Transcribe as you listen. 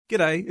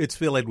G'day, it's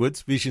Phil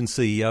Edwards, Vision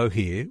CEO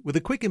here, with a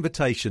quick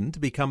invitation to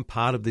become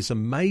part of this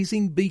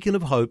amazing beacon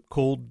of hope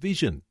called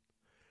Vision.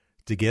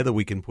 Together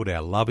we can put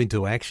our love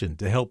into action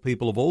to help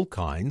people of all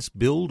kinds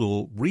build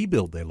or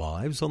rebuild their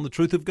lives on the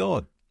truth of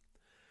God.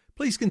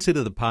 Please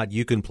consider the part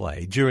you can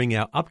play during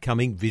our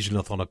upcoming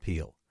Visionathon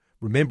appeal,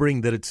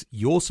 remembering that it's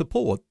your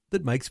support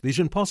that makes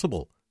Vision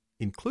possible,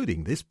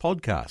 including this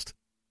podcast.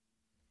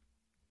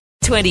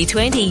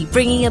 2020,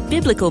 bringing a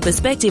biblical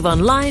perspective on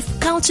life,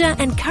 culture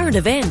and current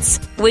events.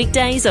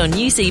 Weekdays on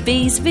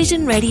UCB's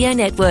Vision Radio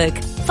Network.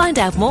 Find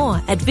out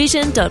more at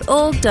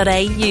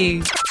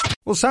vision.org.au.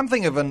 Well,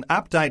 something of an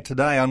update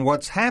today on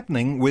what's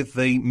happening with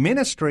the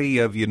Ministry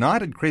of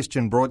United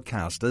Christian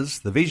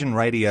Broadcasters, the Vision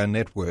Radio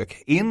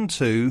Network,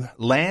 into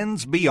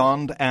lands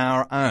beyond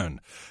our own.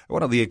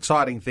 One of the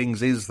exciting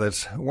things is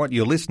that what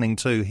you're listening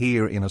to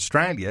here in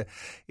Australia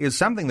is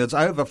something that's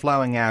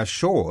overflowing our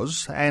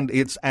shores, and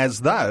it's as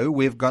though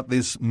we've got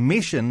this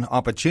mission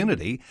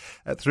opportunity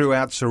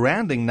throughout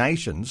surrounding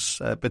nations,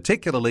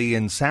 particularly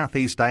in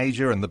Southeast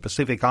Asia and the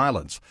Pacific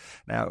Islands.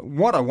 Now,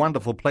 what a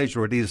wonderful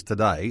pleasure it is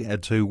today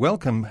to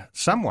welcome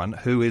someone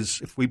who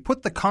is, if we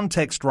put the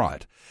context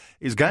right,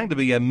 is going to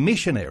be a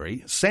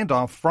missionary sent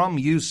off from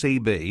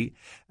UCB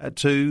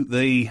to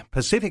the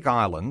Pacific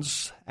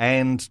Islands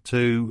and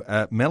to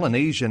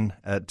Melanesian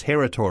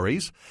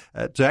territories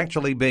to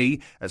actually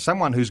be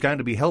someone who's going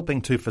to be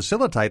helping to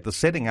facilitate the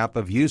setting up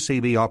of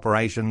UCB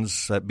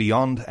operations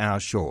beyond our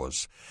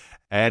shores.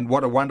 And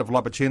what a wonderful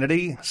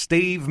opportunity.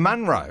 Steve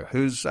Munro,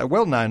 who's a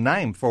well-known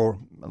name for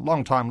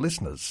long-time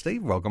listeners.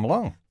 Steve, welcome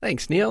along.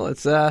 Thanks, Neil.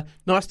 It's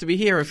nice to be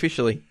here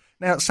officially.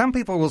 Now, some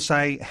people will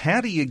say,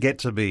 how do you get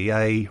to be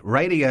a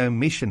radio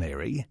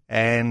missionary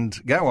and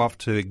go off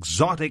to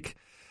exotic,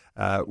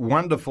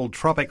 wonderful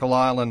tropical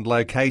island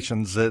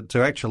locations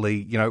to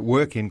actually,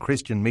 work in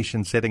Christian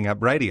mission setting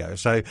up radio?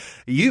 So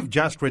you've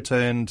just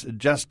returned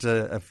just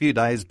a few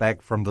days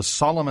back from the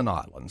Solomon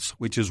Islands,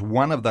 which is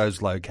one of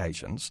those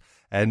locations,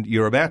 and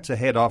you're about to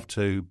head off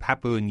to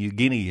Papua New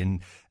Guinea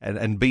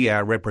and be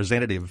our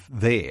representative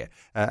there.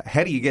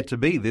 How do you get to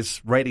be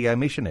this radio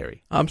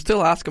missionary? I'm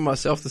still asking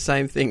myself the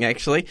same thing,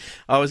 actually.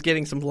 I was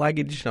getting some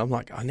luggage, and I'm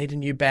like, I need a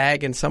new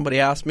bag, and somebody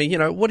asked me,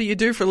 what do you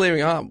do for a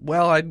living? Oh,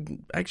 well,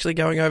 I'm actually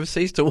going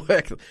overseas to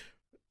work.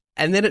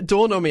 And then it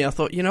dawned on me, I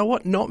thought, you know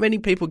what? Not many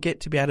people get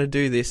to be able to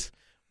do this,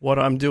 what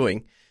I'm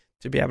doing,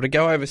 to be able to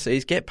go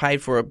overseas, get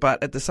paid for it,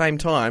 but at the same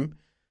time,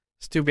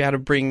 still be able to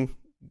bring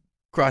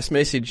Christ's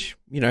message,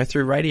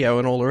 through radio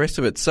and all the rest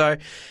of it. So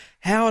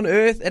how on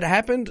earth it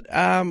happened,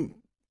 I'm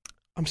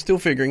still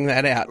figuring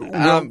that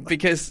out.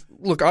 Because,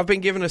 look, I've been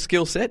given a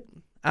skill set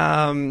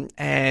and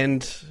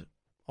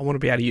I want to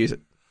be able to use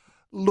it.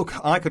 Look,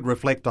 I could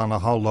reflect on a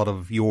whole lot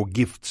of your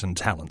gifts and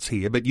talents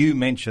here, but you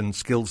mentioned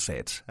skill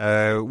set.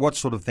 What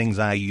sort of things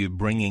are you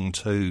bringing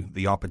to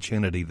the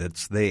opportunity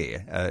that's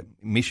there,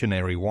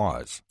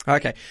 missionary-wise?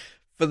 Okay.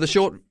 For the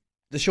short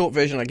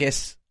version, I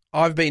guess,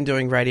 I've been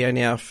doing radio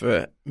now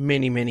for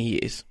many, many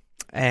years,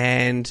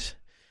 and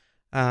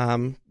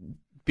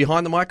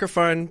behind the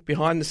microphone,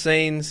 behind the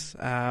scenes,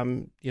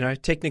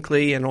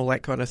 technically and all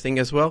that kind of thing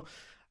as well.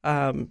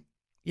 I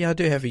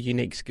do have a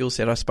unique skill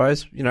set, I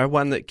suppose,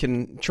 one that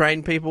can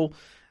train people,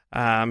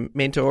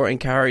 mentor,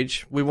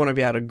 encourage. We want to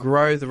be able to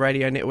grow the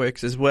radio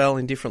networks as well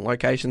in different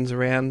locations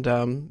around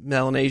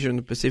Melanesia and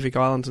the Pacific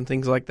Islands and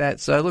things like that.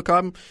 So, look,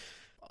 I'm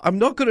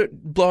not good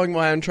at blowing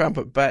my own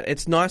trumpet, but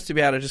it's nice to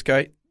be able to just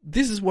go,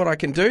 this is what I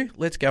can do,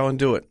 let's go and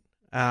do it,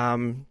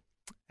 and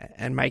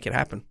make it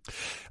happen.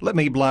 Let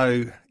me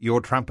blow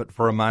your trumpet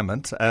for a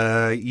moment.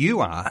 You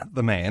are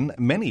the man.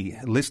 Many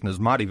listeners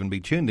might even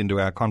be tuned into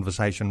our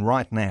conversation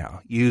right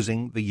now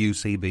using the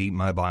UCB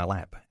mobile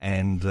app.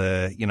 And,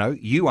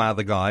 you are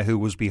the guy who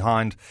was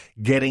behind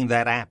getting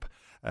that app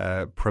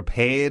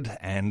prepared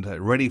and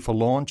ready for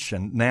launch.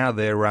 And now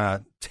there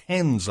are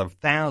tens of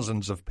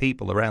thousands of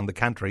people around the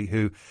country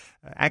who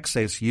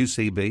access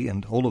UCB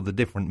and all of the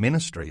different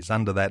ministries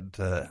under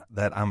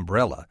that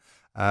umbrella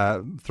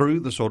through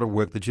the sort of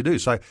work that you do.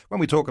 So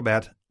when we talk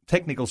about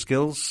technical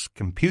skills,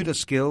 computer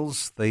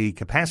skills, the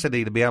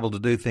capacity to be able to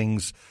do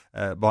things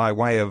by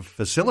way of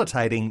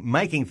facilitating,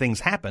 making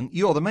things happen,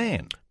 you're the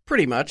man.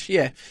 Pretty much,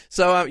 yeah.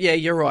 So,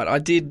 you're right. I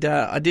did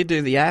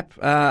do the app,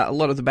 a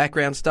lot of the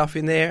background stuff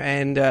in there,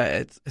 and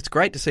it's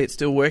great to see it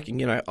still working.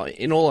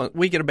 In all,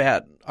 we get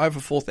about over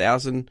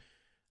 4,000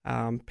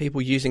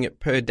 people using it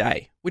per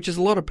day, which is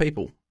a lot of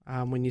people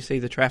when you see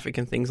the traffic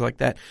and things like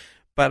that.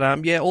 But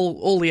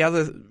all the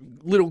other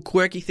little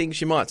quirky things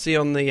you might see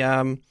on the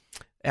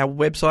our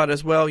website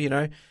as well.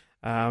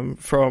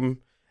 From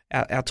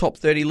our top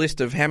 30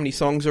 list of how many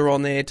songs are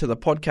on there to the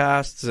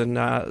podcasts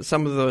and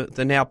some of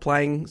the now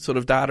playing sort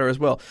of data as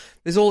well.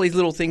 There's all these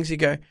little things you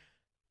go,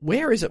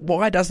 where is it?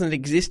 Why doesn't it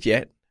exist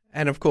yet?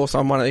 And of course,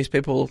 I'm one of these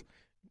people,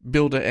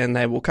 build it and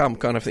they will come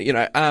kind of thing.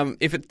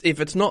 If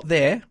it's not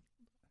there,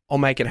 I'll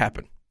make it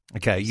happen.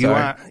 Okay, you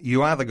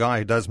are the guy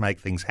who does make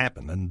things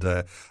happen,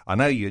 and I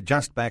know you're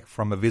just back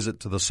from a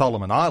visit to the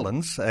Solomon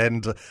Islands,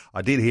 and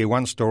I did hear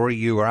one story.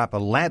 You were up a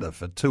ladder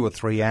for 2 or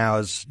 3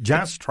 hours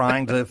just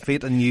trying to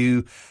fit a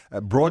new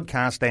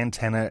broadcast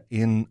antenna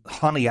in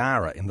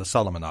Honiara in the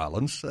Solomon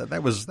Islands.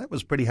 That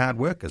was pretty hard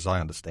work, as I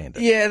understand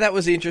it. Yeah, that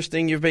was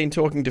interesting. You've been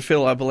talking to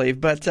Phil, I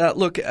believe, but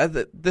look,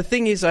 the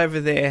thing is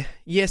over there.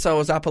 Yes, I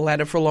was up a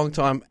ladder for a long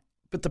time,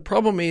 but the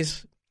problem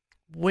is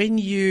when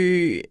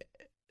you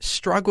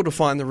struggle to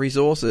find the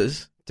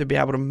resources to be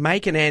able to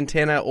make an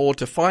antenna or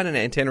to find an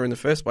antenna in the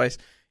first place,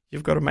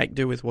 you've got to make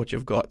do with what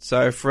you've got.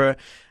 So for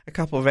a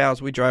couple of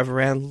hours, we drove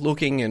around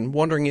looking and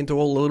wandering into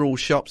all the little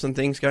shops and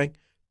things going,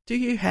 do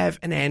you have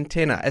an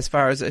antenna as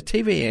far as a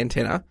TV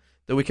antenna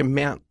that we can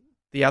mount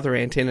the other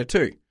antenna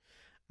to,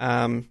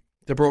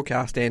 the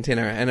broadcast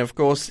antenna? And of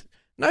course,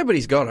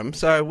 nobody's got them.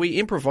 So we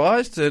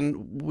improvised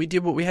and we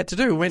did what we had to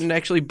do. We went and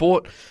actually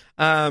bought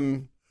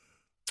a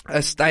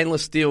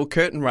stainless steel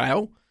curtain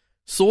rail,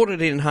 sawed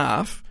it in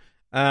half,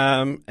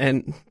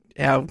 and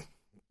our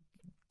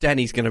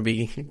Danny's going to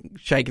be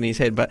shaking his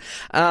head, but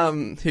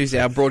who's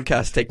our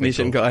broadcast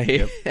technician guy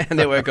here, our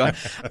network guy.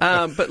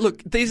 But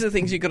look, these are the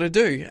things you've got to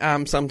do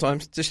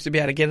sometimes just to be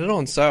able to get it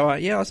on. So,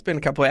 I spent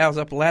a couple of hours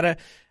up a ladder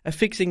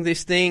fixing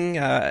this thing,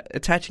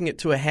 attaching it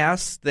to a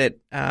house that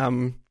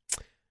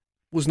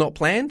was not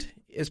planned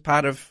as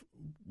part of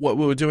what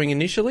we were doing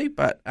initially,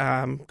 but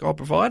God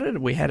provided.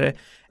 We had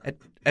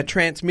a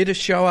transmitter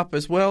show up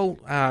as well,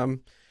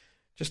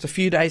 just a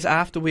few days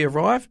after we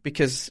arrived,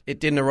 because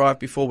it didn't arrive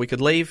before we could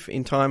leave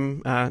in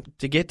time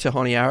to get to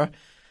Honiara.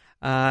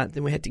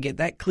 Then we had to get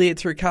that cleared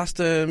through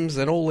customs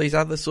and all these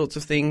other sorts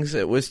of things.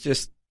 It was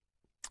just,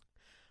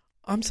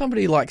 I'm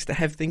somebody who likes to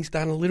have things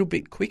done a little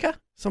bit quicker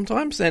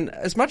sometimes. And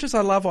as much as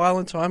I love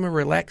island time and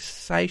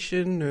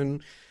relaxation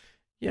and,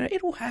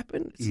 it will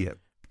happen. Yeah.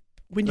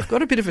 When you've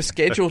got a bit of a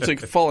schedule to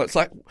follow, it's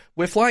like,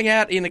 we're flying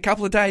out in a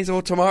couple of days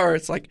or tomorrow.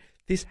 It's like,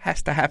 this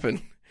has to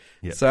happen.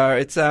 Yep. So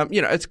it's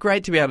it's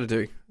great to be able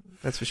to do.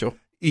 That's for sure.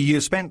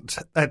 You spent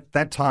at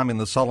that time in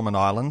the Solomon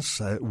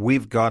Islands.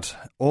 We've got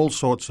all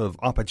sorts of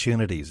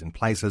opportunities in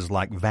places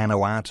like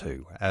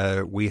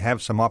Vanuatu. We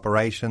have some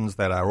operations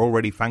that are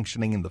already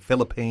functioning in the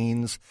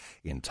Philippines,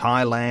 in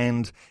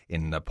Thailand,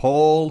 in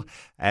Nepal,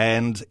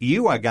 and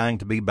you are going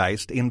to be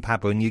based in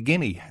Papua New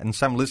Guinea. And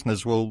some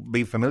listeners will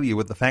be familiar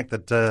with the fact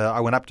that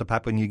I went up to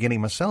Papua New Guinea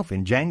myself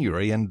in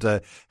January and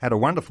had a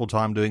wonderful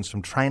time doing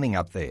some training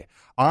up there.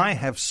 I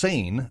have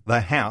seen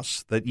the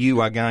house that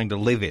you are going to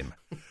live in.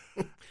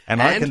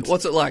 And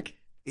what's it like?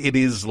 It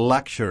is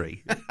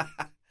luxury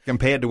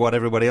compared to what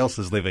everybody else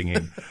is living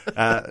in.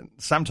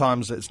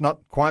 Sometimes it's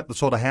not quite the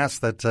sort of house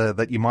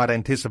that you might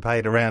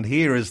anticipate around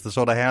here is the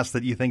sort of house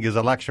that you think is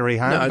a luxury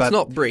home. No, it's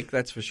not brick,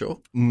 that's for sure.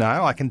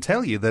 No, I can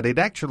tell you that it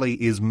actually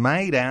is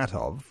made out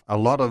of a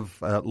lot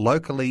of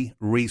locally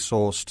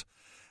resourced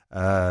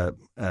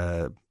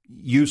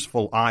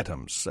useful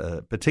items,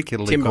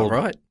 particularly timber, called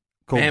right?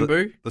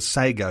 Bamboo? The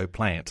sago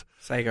plant.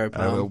 Sago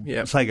palm,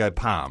 yeah. Sago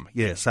palm,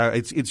 yeah. So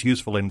it's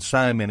useful in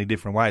so many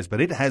different ways. But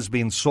it has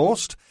been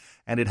sourced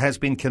and it has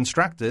been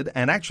constructed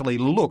and actually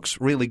looks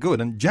really good.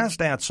 And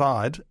just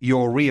outside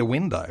your rear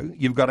window,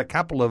 you've got a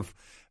couple of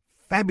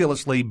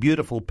fabulously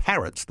beautiful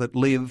parrots that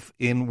live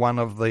in one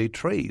of the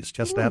trees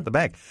just out the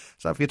back.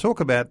 So if you talk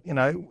about,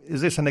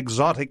 is this an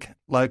exotic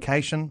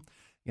location?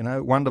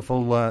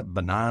 Wonderful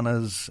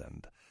bananas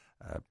and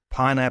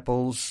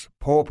pineapples,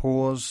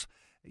 pawpaws.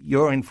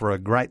 You're in for a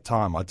great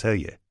time, I tell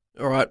you.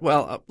 All right.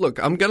 Well,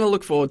 look, I'm going to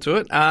look forward to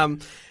it.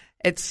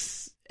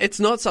 It's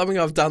not something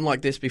I've done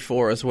like this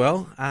before as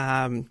well.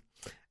 And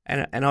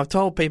I've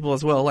told people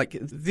as well, like,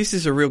 this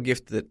is a real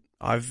gift that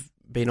I've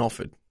been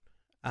offered.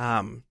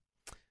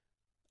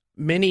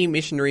 Many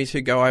missionaries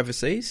who go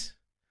overseas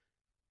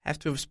have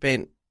to have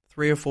spent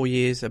 3 or 4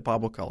 years at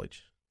Bible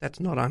college. That's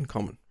not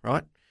uncommon,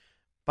 right?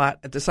 But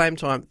at the same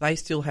time, they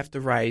still have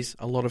to raise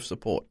a lot of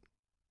support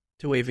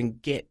to even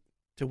get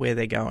to where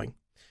they're going.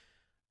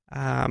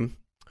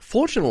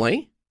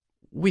 Fortunately,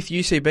 with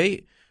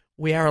UCB,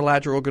 we are a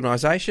larger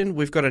organisation.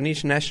 We've got an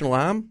international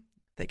arm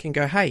that can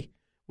go, hey,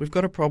 we've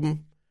got a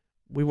problem.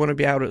 We want to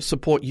be able to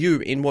support you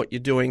in what you're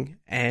doing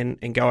and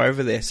go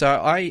over there. So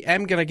I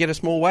am going to get a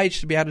small wage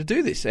to be able to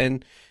do this.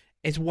 And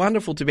it's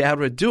wonderful to be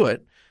able to do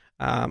it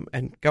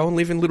and go and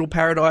live in Little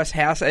Paradise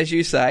House, as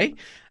you say,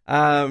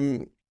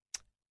 and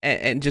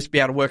just be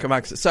able to work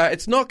amongst it. So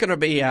it's not going to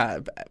be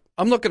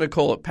I'm not going to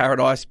call it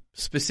Paradise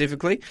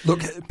specifically.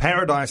 Look,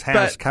 Paradise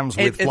House comes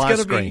with fly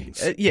screens.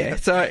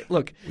 So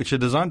look. Which are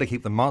designed to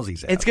keep the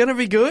mozzies out. It's going to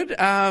be good.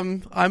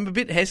 I'm a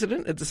bit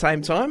hesitant at the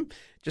same time,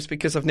 just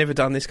because I've never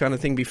done this kind of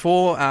thing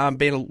before.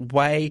 Been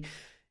away.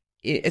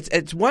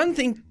 It's one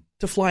thing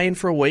to fly in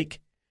for a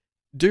week,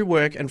 do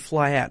work and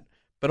fly out.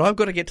 But I've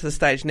got to get to the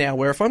stage now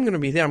where if I'm going to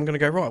be there, I'm going to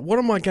go, right, what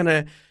am I going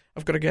to...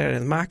 I've got to go to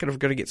the market. I've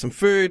got to get some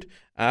food.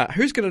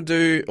 Who's going to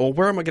do, or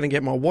where am I going to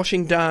get my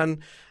washing done?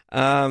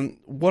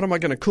 What am I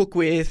going to cook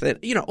with? And,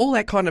 all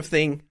that kind of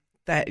thing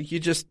that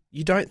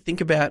you don't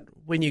think about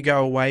when you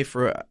go away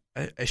for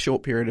a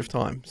short period of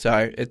time.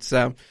 So it's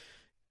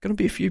going to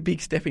be a few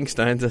big stepping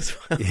stones as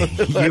well.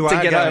 You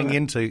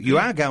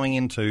are going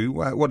into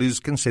what is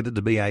considered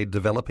to be a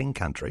developing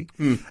country,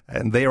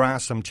 and there are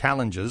some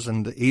challenges.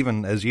 And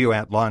even as you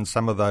outlined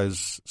some of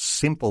those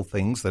simple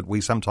things that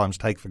we sometimes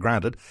take for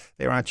granted,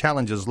 there are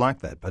challenges like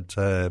that.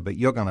 But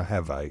you're going to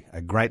have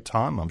a great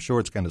time. I'm sure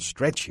it's going to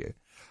stretch you.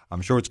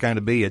 I'm sure it's going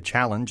to be a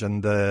challenge,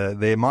 and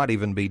there might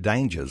even be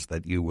dangers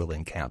that you will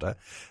encounter.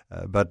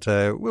 But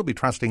we'll be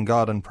trusting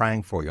God and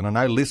praying for you. And I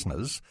know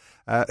listeners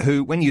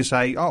who, when you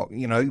say,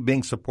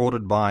 being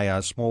supported by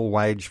a small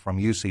wage from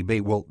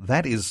UCB, well,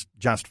 that is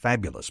just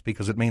fabulous,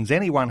 because it means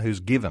anyone who's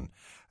given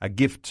a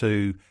gift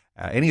to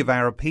any of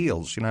our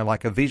appeals,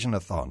 like a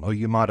Vision-a-thon, or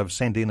you might have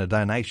sent in a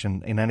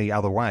donation in any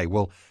other way,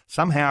 well,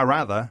 somehow or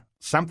other,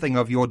 something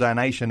of your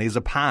donation is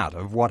a part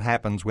of what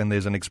happens when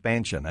there's an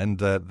expansion, and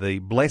the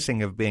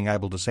blessing of being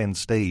able to send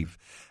Steve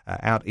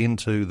out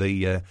into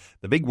the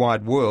big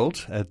wide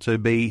world to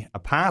be a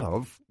part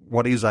of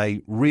what is a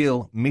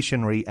real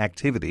missionary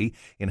activity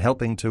in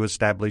helping to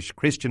establish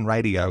Christian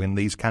radio in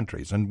these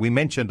countries. And we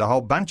mentioned a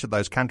whole bunch of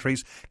those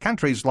countries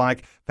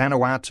like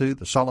Vanuatu,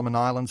 the Solomon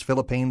Islands,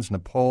 Philippines,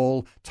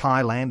 Nepal,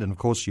 Thailand, and of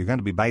course you're going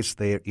to be based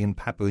there in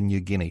Papua New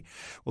Guinea.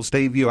 Well,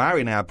 Steve, you are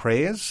in our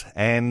prayers,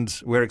 and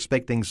we're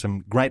expecting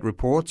some great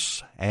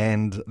reports,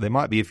 and there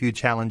might be a few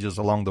challenges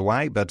along the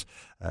way, but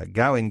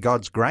go in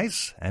God's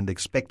grace and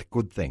expect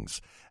good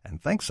things.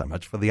 And thanks so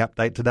much for the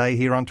update today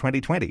here on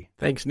 2020.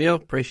 Thanks, Neil.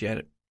 Appreciate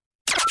it.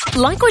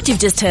 Like what you've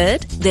just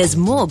heard? There's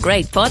more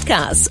great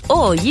podcasts,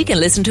 or you can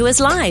listen to us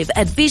live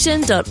at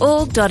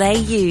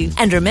vision.org.au.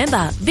 And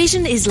remember,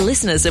 Vision is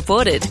listener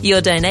supported.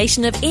 Your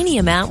donation of any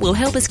amount will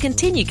help us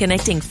continue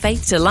connecting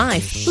faith to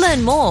life.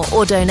 Learn more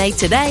or donate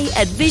today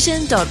at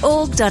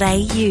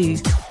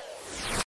vision.org.au.